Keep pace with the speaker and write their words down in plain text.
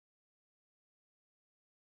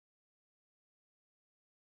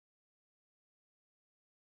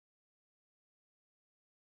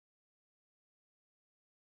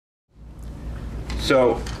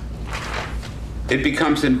So it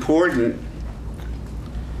becomes important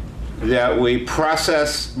that we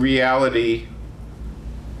process reality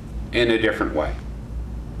in a different way.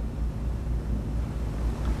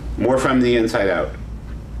 More from the inside out.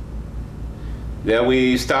 That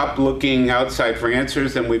we stop looking outside for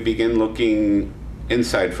answers and we begin looking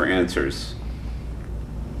inside for answers.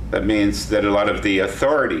 That means that a lot of the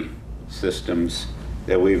authority systems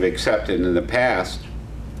that we've accepted in the past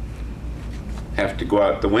have to go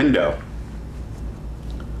out the window,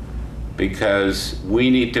 because we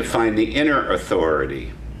need to find the inner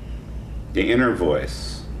authority, the inner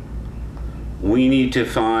voice. We need to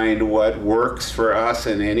find what works for us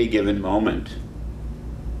in any given moment.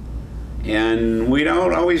 And we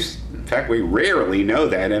don't always, in fact, we rarely know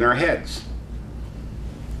that in our heads.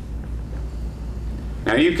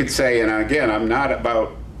 Now you could say, and again, I'm not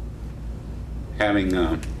about having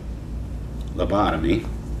a lobotomy.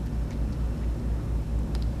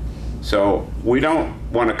 So we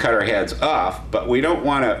don't want to cut our heads off, but we don't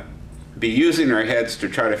want to be using our heads to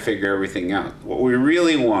try to figure everything out. What we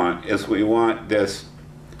really want is we want this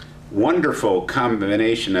wonderful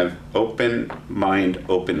combination of open mind,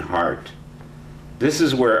 open heart. This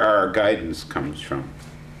is where our guidance comes from.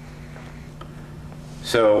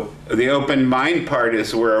 So the open mind part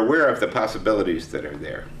is we're aware of the possibilities that are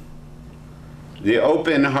there. The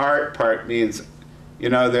open heart part means, you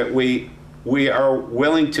know, that we are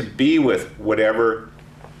willing to be with whatever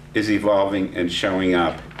is evolving and showing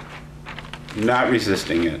up, not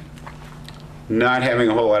resisting it, not having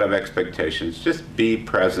a whole lot of expectations. Just be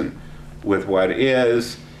present with what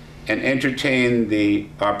is and entertain the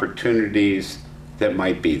opportunities that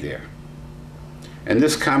might be there. And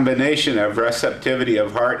this combination of receptivity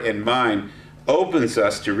of heart and mind opens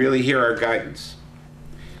us to really hear our guidance.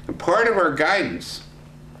 And part of our guidance,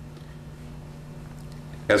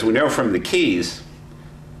 as we know from the keys,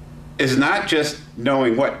 is not just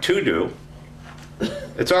knowing what to do,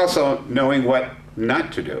 it's also knowing what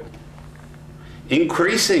not to do.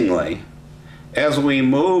 Increasingly, as we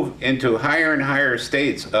move into higher and higher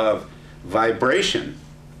states of vibration,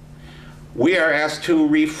 we are asked to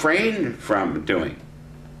refrain from doing.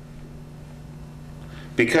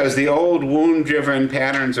 Because the old wound-driven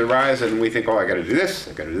patterns arise and we think, oh, I gotta do this,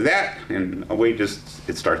 I gotta do that, and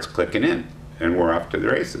it starts clicking in, and we're off to the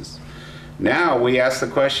races. Now we ask the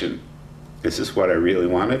question, is this what I really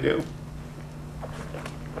want to do?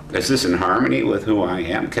 Is this in harmony with who I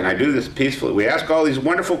am? Can I do this peacefully? We ask all these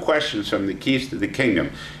wonderful questions from the keys to the kingdom,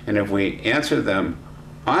 and if we answer them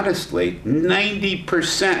honestly,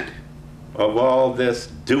 90% of all this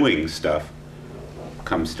doing stuff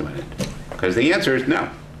comes to an end. Because the answer is no.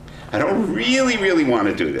 I don't really, really want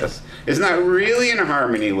to do this. It's not really in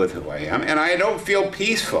harmony with who I am, and I don't feel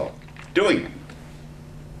peaceful doing it.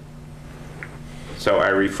 So I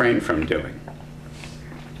refrain from doing.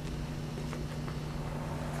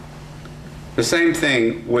 The same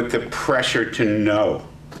thing with the pressure to know.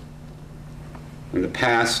 In the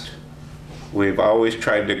past, we've always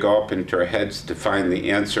tried to go up into our heads to find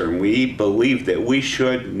the answer, and we believe that we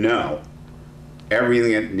should know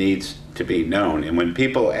everything that needs to be known. And when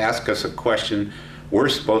people ask us a question, we're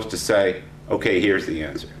supposed to say, okay, here's the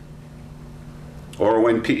answer. Or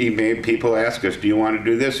when people ask us, do you want to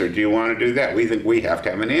do this or do you want to do that? We think we have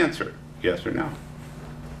to have an answer, yes or no.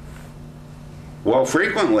 Well,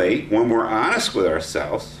 frequently, when we're honest with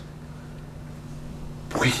ourselves,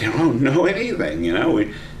 we don't know anything, you know.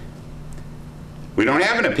 We don't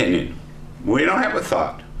have an opinion. We don't have a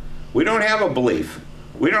thought. We don't have a belief.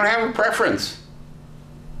 We don't have a preference.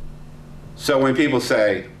 So when people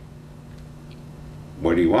say,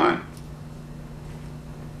 what do you want?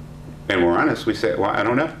 And we're honest, we say, well, I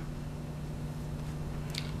don't know.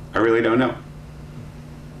 I really don't know.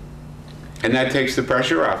 And that takes the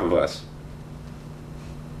pressure off of us.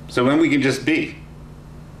 So then we can just be.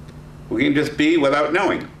 We can just be without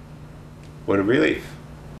knowing. What a relief.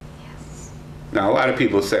 Yes. Now, a lot of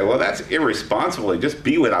people say, well, that's irresponsible. Just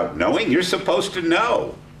be without knowing. You're supposed to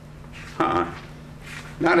know.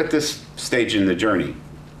 Not at this stage in the journey.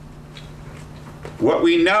 What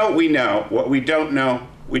we know, we know. What we don't know,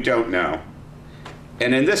 we don't know.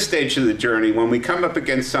 And in this stage of the journey, when we come up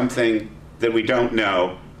against something that we don't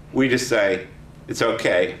know, we just say, it's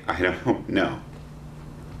okay, I don't know.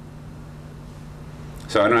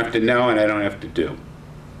 So I don't have to know and I don't have to do.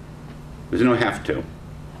 There's no have to.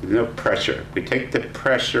 There's no pressure. We take the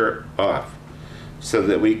pressure off so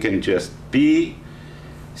that we can just be,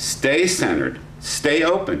 stay centered, stay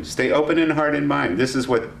open in heart and mind. This is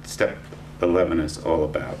what step 11 is all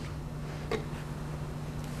about.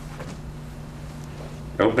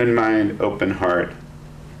 Open mind, open heart,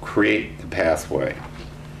 create the pathway.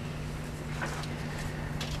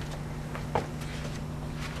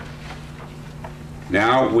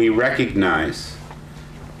 Now we recognize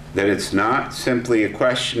that it's not simply a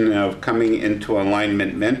question of coming into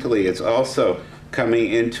alignment mentally, it's also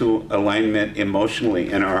coming into alignment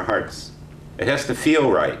emotionally in our hearts. It has to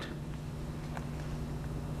feel right.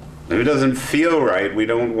 If it doesn't feel right, we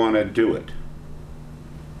don't want to do it.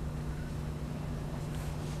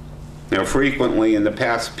 Now, frequently in the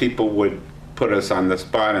past, people would put us on the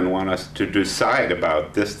spot and want us to decide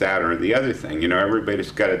about this, that, or the other thing. You know,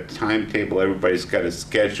 everybody's got a timetable, everybody's got a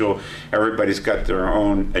schedule, everybody's got their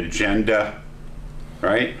own agenda,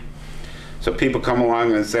 right? So people come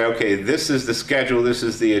along and say, okay, this is the schedule, this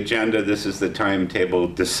is the agenda, this is the timetable,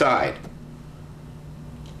 decide.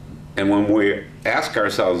 And when we ask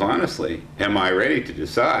ourselves honestly, am I ready to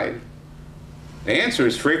decide? The answer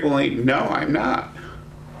is frequently, no, I'm not.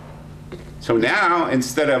 So now,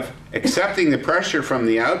 instead of accepting the pressure from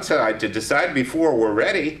the outside to decide before we're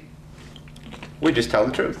ready, we just tell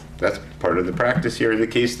the truth. That's part of the practice here in the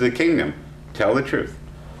Keys to the Kingdom. Tell the truth.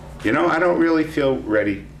 You know, I don't really feel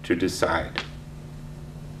ready to decide.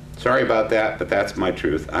 Sorry about that, but that's my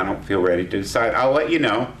truth. I don't feel ready to decide. I'll let you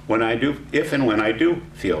know when I do, if and when I do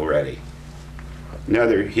feel ready.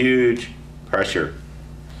 Another huge pressure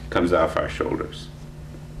comes off our shoulders.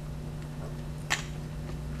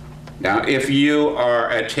 Now, if you are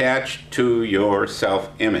attached to your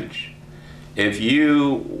self-image, if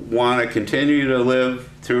you want to continue to live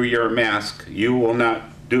through your mask, you will not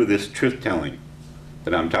do this truth-telling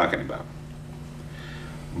that I'm talking about.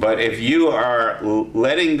 But if you are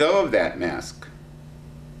letting go of that mask,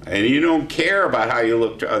 and you don't care about how you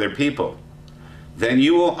look to other people, then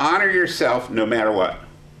you will honor yourself no matter what.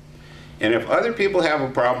 And if other people have a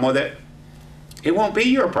problem with it, it won't be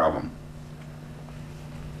your problem.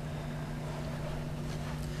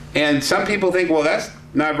 And some people think, well, that's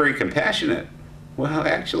not very compassionate. Well,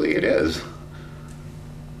 actually it is.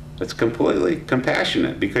 It's completely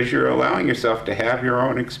compassionate because you're allowing yourself to have your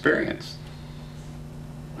own experience.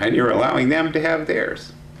 And you're allowing them to have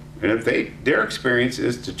theirs. And if their experience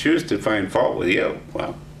is to choose to find fault with you,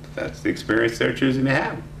 well, that's the experience they're choosing to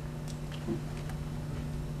have.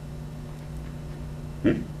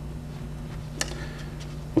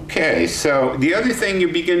 Okay, so the other thing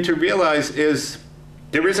you begin to realize is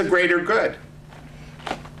there is a greater good.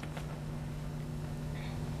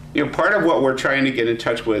 You know, part of what we're trying to get in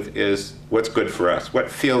touch with is what's good for us,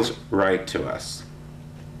 what feels right to us.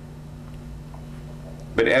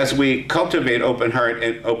 But as we cultivate open heart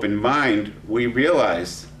and open mind, we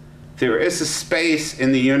realize there is a space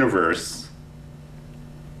in the universe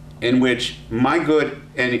in which my good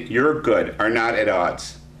and your good are not at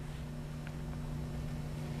odds.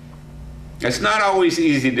 It's not always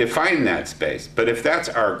easy to find that space, but if that's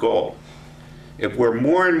our goal, if we're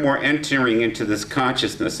more and more entering into this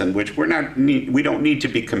consciousness in which we don't need to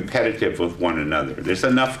be competitive with one another, there's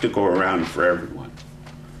enough to go around for everyone,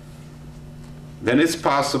 then it's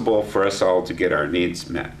possible for us all to get our needs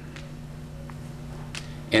met.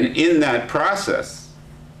 And in that process,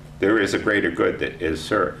 there is a greater good that is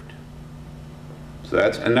served. So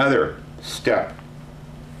that's another step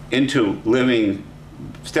into living,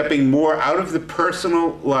 stepping more out of the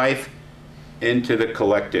personal life into the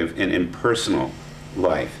collective and impersonal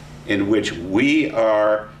life, in which we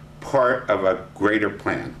are part of a greater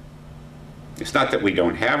plan. It's not that we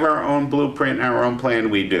don't have our own blueprint, our own plan,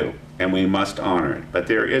 we do, and we must honor it. But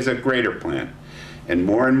there is a greater plan. And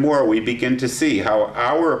more we begin to see how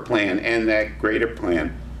our plan and that greater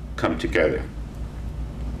plan come together.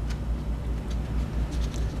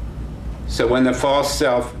 So when the false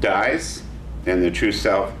self dies and the true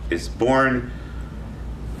self is born,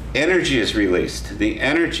 energy is released. The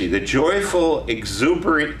energy, the joyful,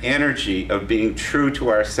 exuberant energy of being true to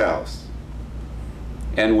ourselves.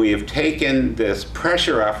 And we have taken this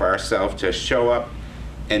pressure off ourselves to show up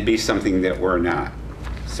and be something that we're not.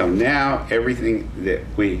 So now everything that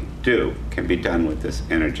we do can be done with this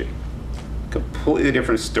energy. Completely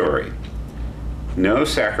different story. No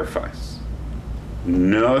sacrifice.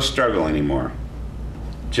 No struggle anymore.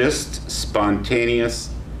 Just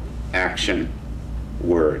spontaneous action,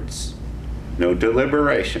 words. No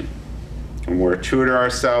deliberation. When we're true to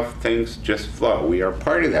ourselves, things just flow. We are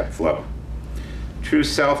part of that flow. True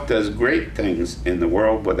self does great things in the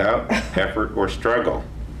world without effort or struggle.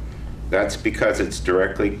 That's because it's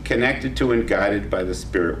directly connected to and guided by the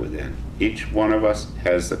spirit within. Each one of us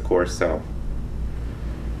has the core self,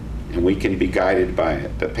 and we can be guided by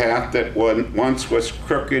it. The path that once was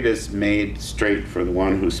crooked is made straight for the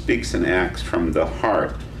one who speaks and acts from the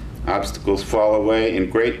heart. Obstacles fall away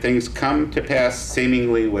and great things come to pass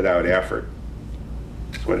seemingly without effort.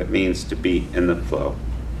 That's what it means to be in the flow.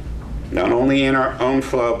 Not only in our own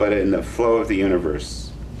flow, but in the flow of the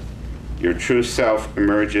universe. Your true self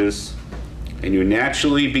emerges, and you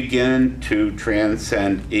naturally begin to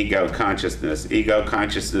transcend ego consciousness. Ego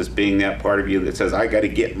consciousness being that part of you that says, I got to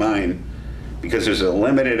get mine, because there's a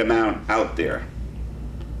limited amount out there.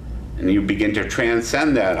 And you begin to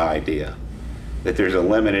transcend that idea that there's a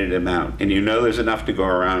limited amount, and you know there's enough to go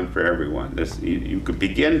around for everyone. You could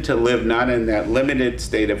begin to live not in that limited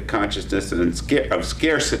state of consciousness and of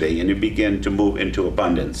scarcity, and you begin to move into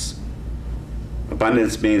abundance.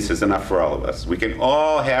 Abundance means there's enough for all of us. We can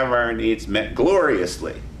all have our needs met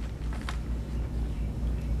gloriously.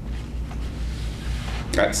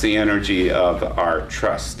 That's the energy of our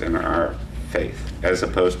trust and our faith, as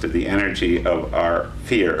opposed to the energy of our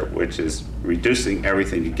fear, which is reducing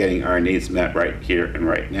everything to getting our needs met right here and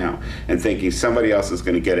right now, and thinking somebody else is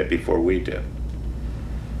going to get it before we do.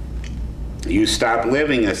 You stop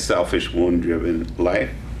living a selfish, wound-driven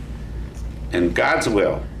life, and God's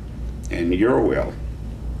will and your will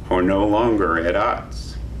are no longer at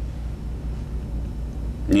odds.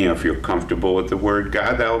 You know, if you're comfortable with the word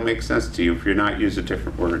God, that will make sense to you. If you're not, use a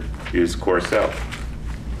different word. Use core self.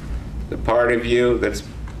 The part of you that's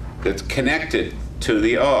connected to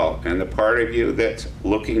the all, and the part of you that's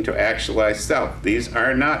looking to actualize self. These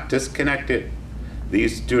are not disconnected.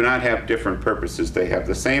 These do not have different purposes. They have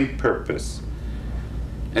the same purpose.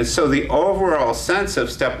 And so the overall sense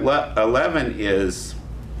of step 11 is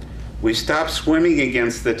we stop swimming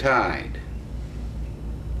against the tide.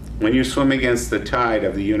 When you swim against the tide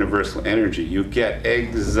of the universal energy, you get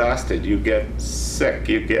exhausted, you get sick,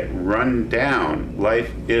 you get run down.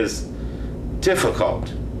 Life is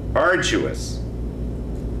difficult, arduous.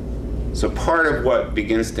 So part of what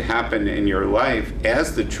begins to happen in your life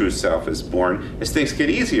as the true self is born is things get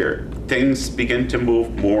easier. Things begin to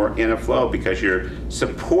move more in a flow because you're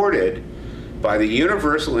supported by the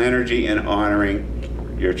universal energy in honoring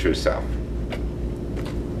your true self.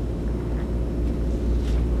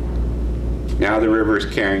 Now the river is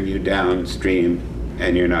carrying you downstream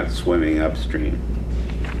and you're not swimming upstream.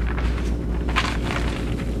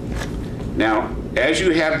 Now, as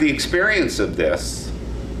you have the experience of this,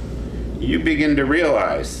 you begin to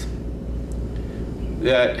realize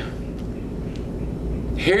that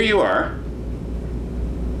here you are.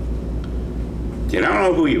 You don't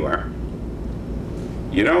know who you are.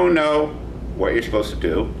 You don't know what you're supposed to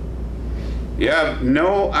do. You have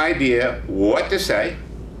no idea what to say.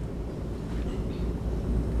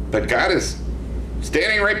 But God is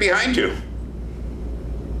standing right behind you.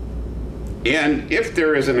 And if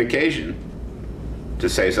there is an occasion to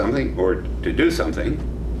say something or to do something,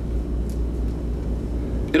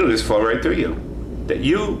 it'll just flow right through you. That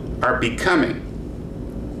you are becoming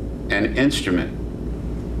an instrument.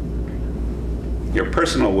 Your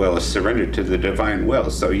personal will is surrendered to the divine will,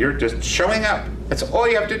 so you're just showing up. That's all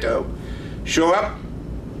you have to do. Show up,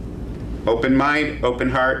 open mind, open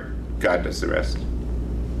heart, God does the rest.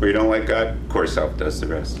 Where you don't like God, core self does the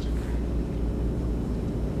rest.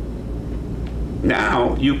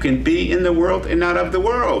 Now you can be in the world and not of the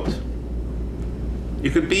world. You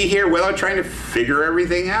could be here without trying to figure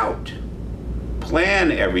everything out,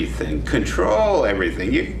 plan everything, control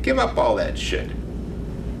everything. You can give up all that shit.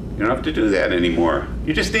 You don't have to do that anymore.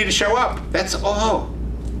 You just need to show up. That's all.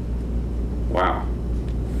 Wow.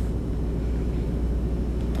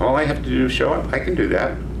 All I have to do is show up. I can do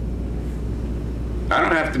that. I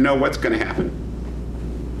don't have to know what's going to happen.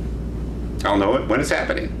 I'll know it when it's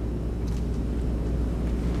happening.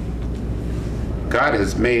 God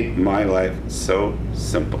has made my life so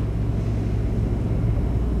simple.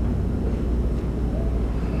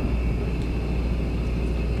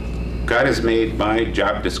 God has made my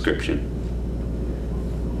job description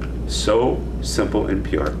so simple and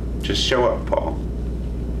pure. Just show up, Paul.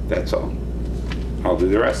 That's all. I'll do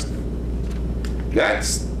the rest.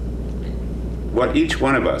 That's what each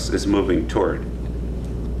one of us is moving toward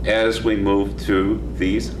as we move through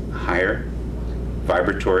these higher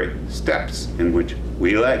vibratory steps in which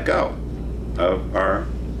we let go of our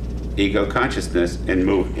ego consciousness and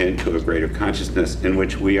move into a greater consciousness in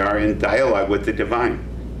which we are in dialogue with the divine.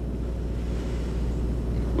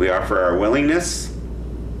 We offer our willingness,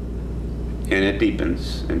 and it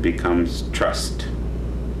deepens and becomes trust.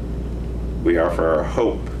 We offer our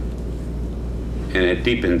hope, and it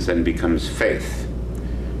deepens and becomes faith.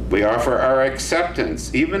 We offer our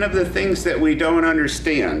acceptance, even of the things that we don't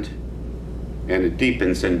understand, and it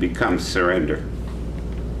deepens and becomes surrender.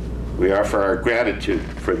 We offer our gratitude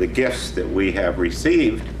for the gifts that we have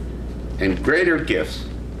received, and greater gifts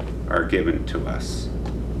are given to us.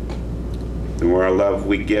 The more love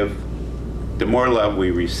we give, the more love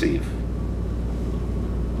we receive.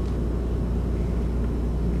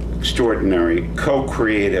 Extraordinary,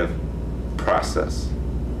 co-creative process,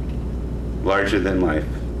 larger than life.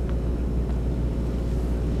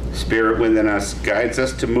 Spirit within us guides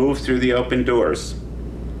us to move through the open doors.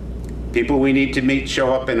 People we need to meet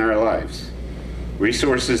show up in our lives.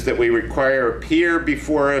 Resources that we require appear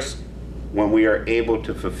before us when we are able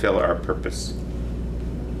to fulfill our purpose.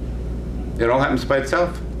 It all happens by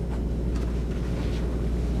itself.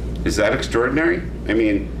 Is that extraordinary? I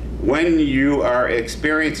mean, when you are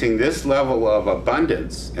experiencing this level of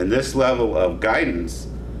abundance and this level of guidance,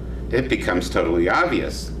 it becomes totally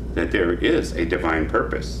obvious that there is a divine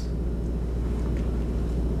purpose.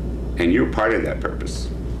 And you're part of that purpose.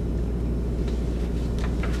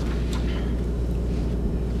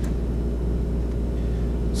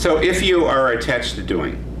 So if you are attached to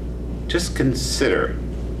doing, just consider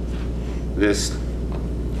this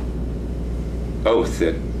oath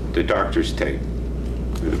that the doctors take.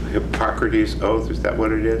 The Hippocrates oath, is that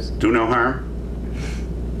what it is? Do no harm.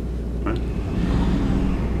 Right?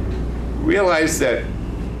 Realize that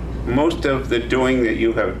most of the doing that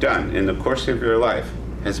you have done in the course of your life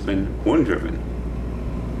has been wound-driven.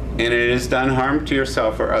 And it has done harm to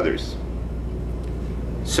yourself or others.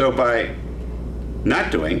 So by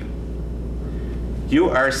not doing, you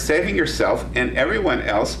are saving yourself and everyone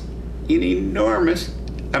else an enormous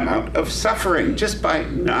amount of suffering just by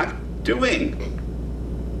not doing,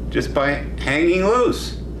 just by hanging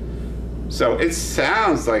loose. So it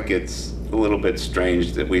sounds like it's a little bit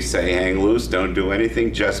strange that we say hang loose, don't do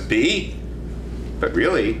anything, just be. But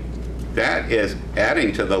really, that is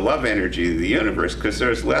adding to the love energy of the universe because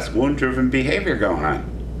there's less wound-driven behavior going on.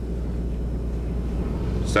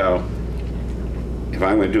 So if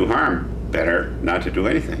I'm going to do harm, better not to do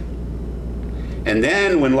anything. And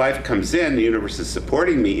then when life comes in, the universe is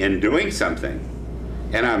supporting me in doing something,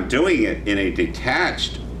 and I'm doing it in a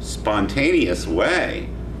detached, spontaneous way,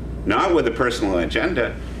 not with a personal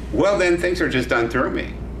agenda, well, then things are just done through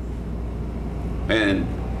me. And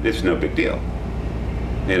it's no big deal.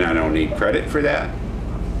 And I don't need credit for that.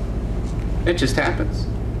 It just happens.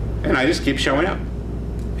 And I just keep showing up.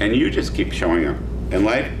 And you just keep showing up. And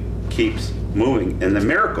life keeps moving, and the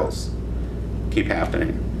miracles keep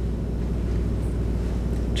happening.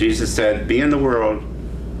 Jesus said, be in the world,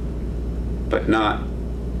 but not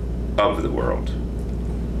of the world.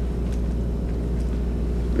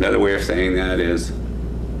 Another way of saying that is,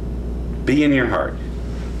 be in your heart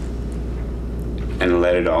and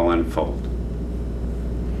let it all unfold.